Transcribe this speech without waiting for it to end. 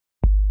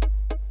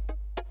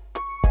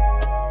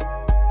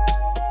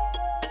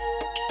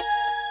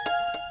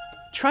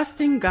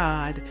Trusting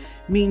God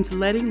means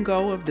letting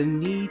go of the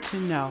need to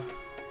know.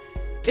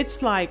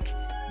 It's like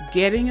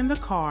getting in the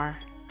car,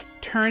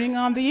 turning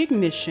on the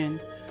ignition,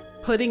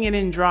 putting it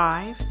in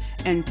drive,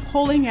 and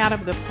pulling out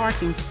of the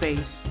parking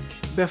space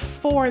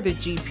before the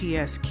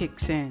GPS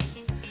kicks in.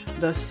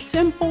 The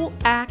simple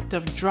act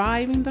of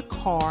driving the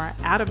car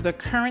out of the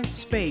current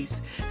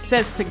space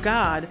says to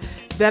God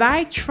that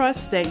I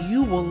trust that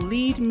you will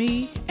lead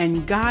me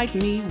and guide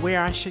me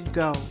where I should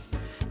go.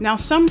 Now,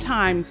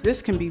 sometimes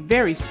this can be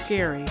very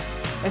scary,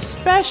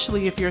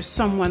 especially if you're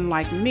someone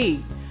like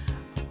me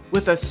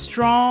with a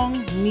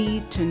strong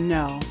need to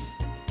know.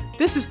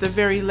 This is the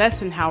very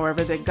lesson,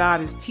 however, that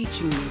God is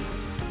teaching me,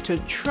 to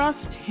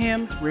trust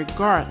Him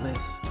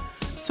regardless.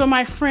 So,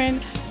 my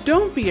friend,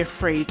 don't be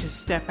afraid to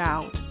step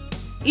out.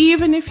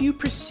 Even if you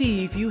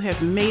perceive you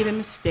have made a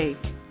mistake,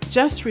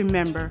 just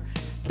remember,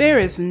 there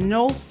is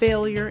no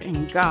failure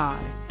in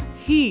God.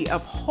 He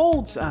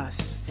upholds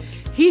us.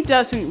 He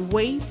doesn't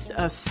waste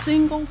a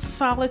single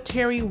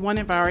solitary one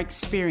of our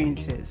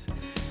experiences.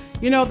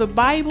 You know, the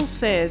Bible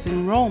says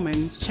in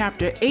Romans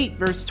chapter 8,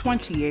 verse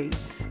 28,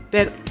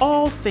 that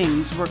all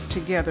things work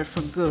together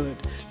for good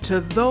to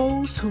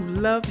those who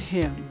love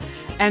Him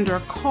and are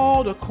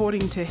called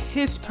according to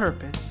His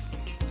purpose.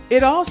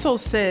 It also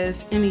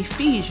says in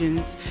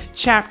Ephesians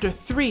chapter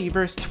 3,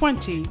 verse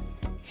 20,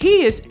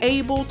 He is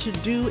able to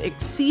do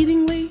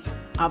exceedingly,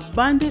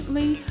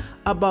 abundantly,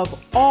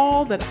 above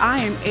all that I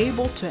am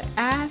able to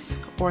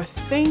ask or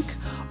think,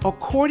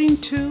 according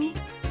to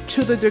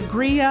the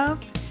degree of,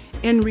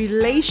 in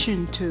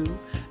relation to,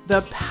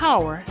 the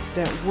power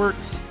that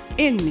works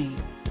in me.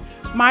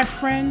 My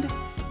friend,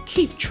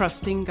 keep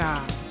trusting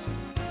God.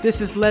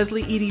 This is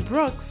Leslie Edie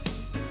Brooks.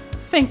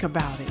 Think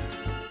about it.